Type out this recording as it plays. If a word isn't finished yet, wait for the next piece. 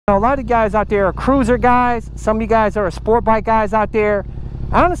A lot of guys out there are cruiser guys. Some of you guys are sport bike guys out there.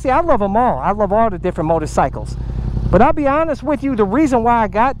 Honestly, I love them all. I love all the different motorcycles. But I'll be honest with you, the reason why I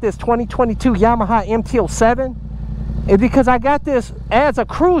got this 2022 Yamaha MT-07 is because I got this as a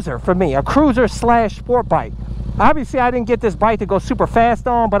cruiser for me, a cruiser slash sport bike. Obviously, I didn't get this bike to go super fast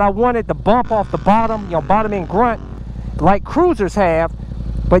on, but I wanted to bump off the bottom, you know, bottom end grunt like cruisers have.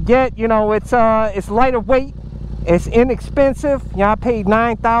 But yet, you know, it's lighter weight. It's inexpensive. You know, I paid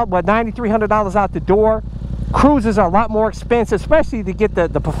 $9,300 out the door. Cruisers are a lot more expensive, especially to get the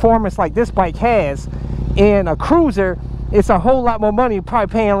performance like this bike has. In a cruiser, it's a whole lot more money. You're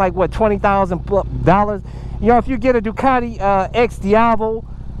probably paying like, what, $20,000. You know, if you get a Ducati X Diavo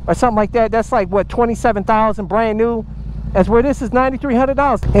or something like that, that's like, what, $27,000 brand new. That's where this is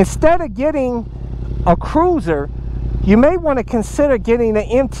 $9,300. Instead of getting a cruiser, you may want to consider getting the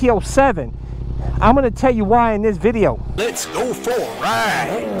MT-07. I'm going to tell you why in this video. Let's go for a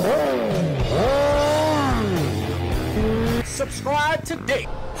ride. Subscribe today.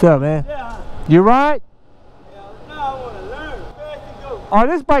 What's up, man? Yeah. You right? Yeah, now I want to learn. Fast to go. Oh,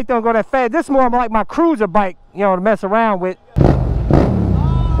 this bike don't go that fast. This is more like my cruiser bike, you know, to mess around with.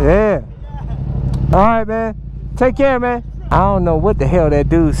 Yeah. All right, man. Take care, man. I don't know what the hell that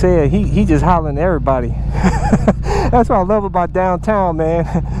dude said. He just hollering at everybody. That's what I love about downtown, man.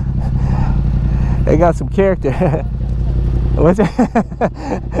 They got some character.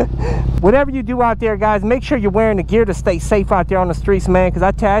 Whatever you do out there, guys, make sure you're wearing the gear to stay safe out there on the streets, man.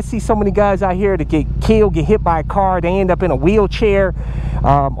 Because I see so many guys out here that get killed, get hit by a car, they end up in a wheelchair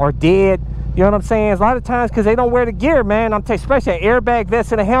or dead. You know what I'm saying? A lot of times because they don't wear the gear, man. I'm telling you, especially an airbag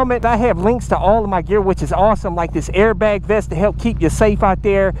vest and a helmet. I have links to all of my gear, which is awesome, like this airbag vest to help keep you safe out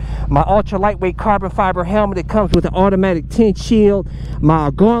there. My ultra lightweight carbon fiber helmet that comes with an automatic tint shield. My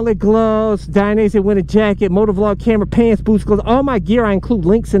gauntlet gloves, Dynasty winter jacket, motovlog camera, pants, boots, gloves. All my gear, I include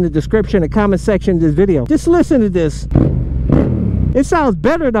links in the description and comment section of this video. Just listen to this. It sounds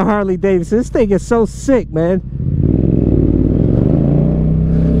better than Harley Davidson. This thing is so sick, man.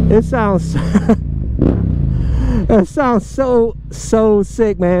 It sounds it sounds so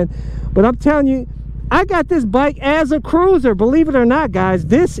sick, man. But I'm telling you, I got this bike as a cruiser. Believe it or not, guys,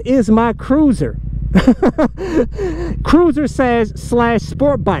 this is my cruiser. Cruiser slash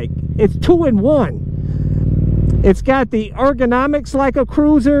sport bike. It's 2-in-1. It's got the ergonomics like a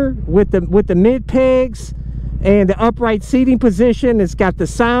cruiser with the mid pegs and the upright seating position. It's got the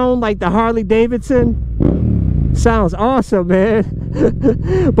sound like the Harley Davidson. Sounds awesome, man.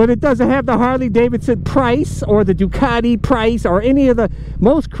 But it doesn't have the Harley Davidson price or the Ducati price or any of the...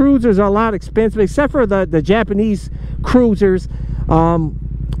 Most cruisers are a lot expensive except for the Japanese cruisers. You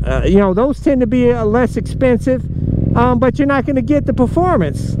know, those tend to be less expensive, but you're not going to get the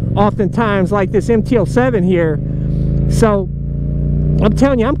performance oftentimes like this MT-07 here. So I'm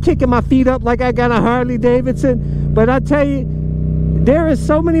telling you, I'm kicking my feet up like I got a Harley Davidson, but I tell you, there is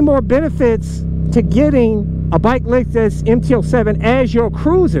so many more benefits to getting a bike like this MT-07 as your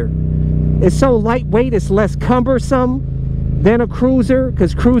cruiser. It's so lightweight, it's less cumbersome than a cruiser,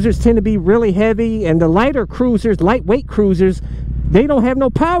 because cruisers tend to be really heavy, and the lighter cruisers, lightweight cruisers, they don't have no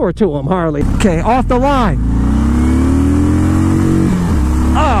power to them, Harley. Okay, off the line.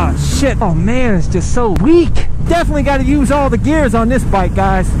 Oh shit, oh man, it's just so weak. Definitely got to use all the gears on this bike,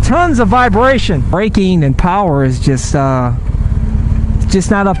 guys. Tons of vibration. Braking and power is just not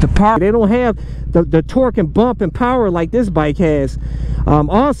up to par. They don't have the torque and bump and power like this bike has.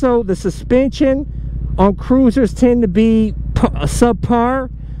 Also, the suspension on cruisers tend to be subpar,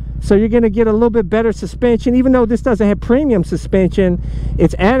 so you're going to get a little bit better suspension. Even though this doesn't have premium suspension,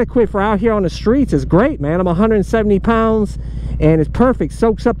 it's adequate for out here on the streets. It's great, man. I'm 170 pounds and it's perfect.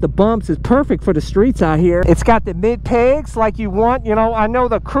 Soaks up the bumps. It's perfect for the streets out here. It's got the mid pegs like you want. You know, I know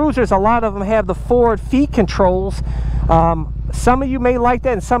the cruisers, a lot of them have the forward feet controls. Some of you may like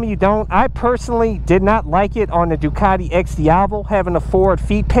that and some of you don't. I personally did not like it on the Ducati X Diavo, having the forward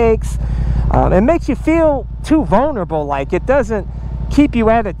feet pegs. It makes you feel too vulnerable, like it doesn't keep you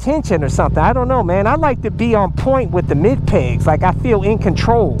at attention or something. I don't know, man. I like to be on point with the mid pegs, like I feel in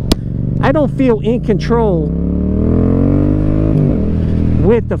control. I don't feel in control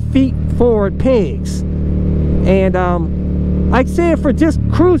with the feet forward pegs. And like I said, for just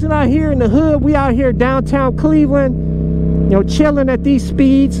cruising out here in the hood, we out here downtown Cleveland, you know, chilling at these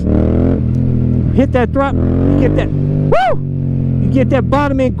speeds. Hit that throttle, you get that, woo! You get that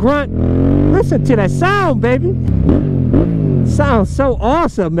bottom end grunt. Listen to that sound, baby. Sounds so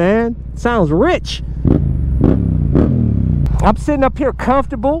awesome, man. Sounds rich. I'm sitting up here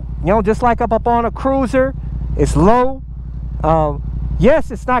comfortable, you know, just like I'm up on a cruiser. It's low.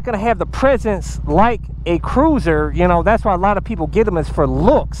 Yes, it's not going to have the presence like a cruiser. You know, that's why a lot of people get them, is for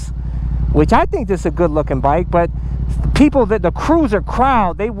looks, which I think this is a good looking bike. But people, that the cruiser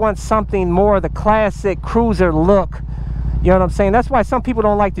crowd, they want something more the classic cruiser look. You know what I'm saying? That's why some people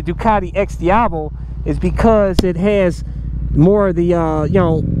don't like the Ducati X Diavolo, is because it has more of the, you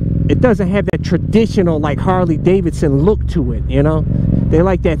know, it doesn't have that traditional like Harley Davidson look to it, you know? They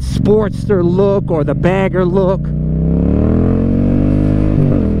like that Sportster look or the bagger look.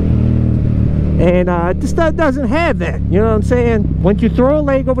 And this doesn't have that, you know what I'm saying? Once you throw a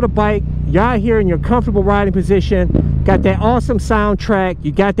leg over the bike, you're out here in your comfortable riding position, got that awesome soundtrack,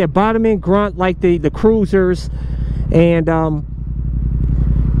 you got that bottom end grunt like the cruisers, and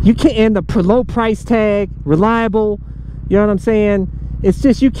you can't, and the low price tag, reliable, you know what I'm saying? It's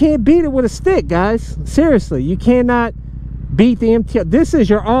just, you can't beat it with a stick, guys. Seriously, you cannot beat the MT. This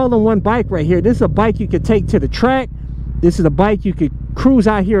is your all-in-one bike right here. This is a bike you could take to the track. This is a bike you could cruise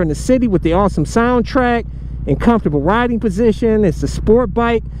out here in the city with the awesome soundtrack and comfortable riding position. It's a sport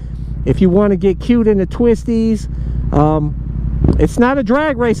bike if you want to get cute in the twisties. It's not a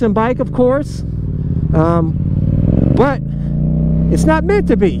drag racing bike, of course, but it's not meant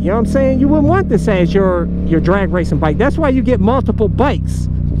to be. You know what I'm saying? You wouldn't want this as your drag racing bike. That's why you get multiple bikes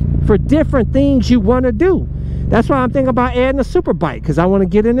for different things you want to do. That's why I'm thinking about adding a super bike, because I want to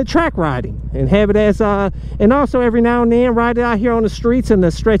get into track riding and have it as and also every now and then ride it out here on the streets in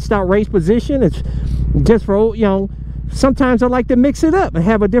the stretched out race position. It's just for, you know, sometimes I like to mix it up and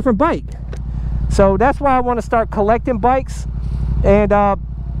have a different bike. So that's why I want to start collecting bikes. And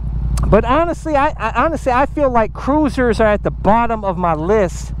but honestly, I feel like cruisers are at the bottom of my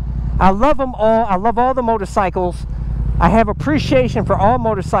list. I love them all. I love all the motorcycles. I have appreciation for all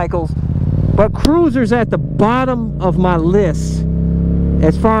motorcycles. But cruisers at the bottom of my list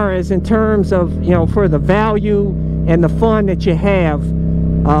as far as in terms of, you know, for the value and the fun that you have.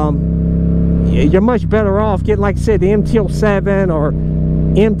 You're much better off getting, like I said, the MT-07 or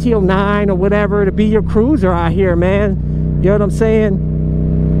MT-09 or whatever to be your cruiser out here, man. You know what I'm saying?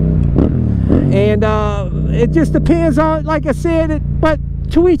 And it just depends on, like I said, but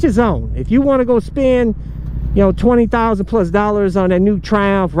to each his own. If you want to go spend, you know, $20,000+ on that new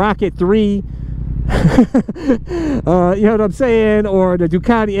Triumph Rocket 3, you know what I'm saying, or the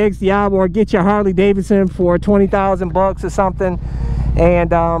Ducati X Diavolo, or get your Harley Davidson for $20,000 or something, and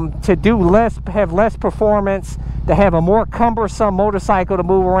to do less, have less performance, to have a more cumbersome motorcycle to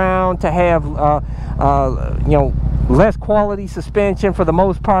move around, to have you know, less quality suspension for the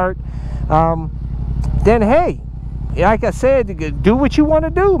most part, then hey, like I said, do what you want to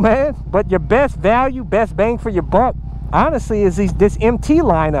do, man. But your best value, best bang for your buck, honestly, is this MT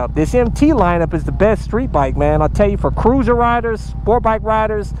lineup. This MT lineup is the best street bike, man. I'll tell you, for cruiser riders, sport bike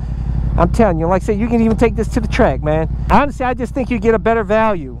riders, I'm telling you, like I said, you can even take this to the track, man. Honestly, I just think you get a better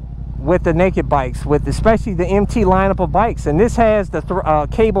value with the naked bikes, with especially the MT lineup of bikes. And this has the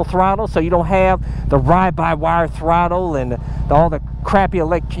cable throttle, so you don't have the ride-by-wire throttle and all the crappy you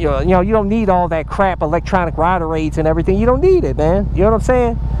know, you don't need all that crap electronic rider aids and everything. You don't need it, man. You know what I'm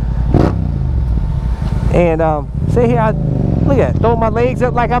saying? And see here, look at that, throw my legs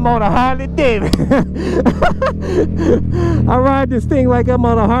up like I'm on a Harley Davidson. I ride this thing like I'm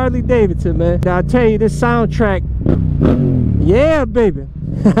on a Harley Davidson, man. I'll tell you, this soundtrack, yeah, baby.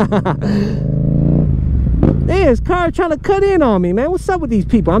 Hey, this car trying to cut in on me, man. What's up with these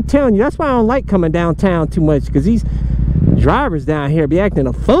people? I'm telling you, that's why I don't like coming downtown too much, because these drivers down here be acting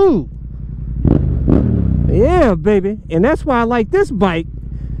a fool. Yeah, baby. And that's why I like this bike,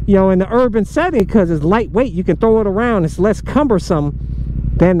 you know, in the urban setting, because it's lightweight. You can throw it around. It's less cumbersome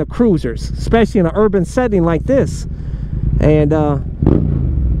than the cruisers, especially in an urban setting like this. And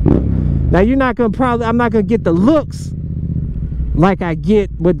now you're not gonna I'm not gonna get the looks like I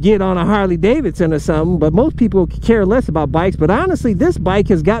would get on a Harley Davidson or something, but most people care less about bikes. But honestly, this bike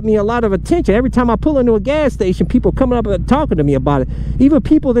has got me a lot of attention. Every time I pull into a gas station, people coming up and talking to me about it, even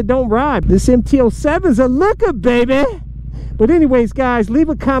people that don't ride. This MT-07's a looker, baby. But anyways, guys, leave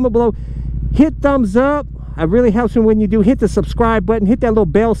a comment below, hit thumbs up. It really helps me when you do. Hit the subscribe button, hit that little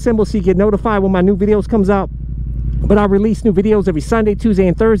bell symbol so you get notified when my new videos comes out. But I release new videos every Sunday, Tuesday,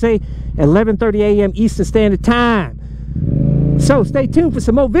 and Thursday at 11:30 a.m. Eastern Standard Time. So stay tuned for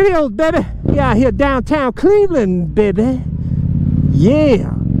some more videos, baby. We out here downtown Cleveland, baby.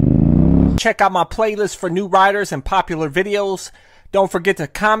 Yeah. Check out my playlist for new riders and popular videos. Don't forget to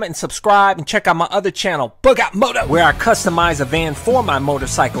comment and subscribe, and check out my other channel, Bug Out Moto, where I customize a van for my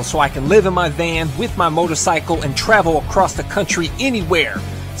motorcycle so I can live in my van with my motorcycle and travel across the country anywhere.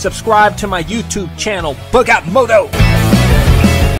 Subscribe to my YouTube channel, Bug Out Moto.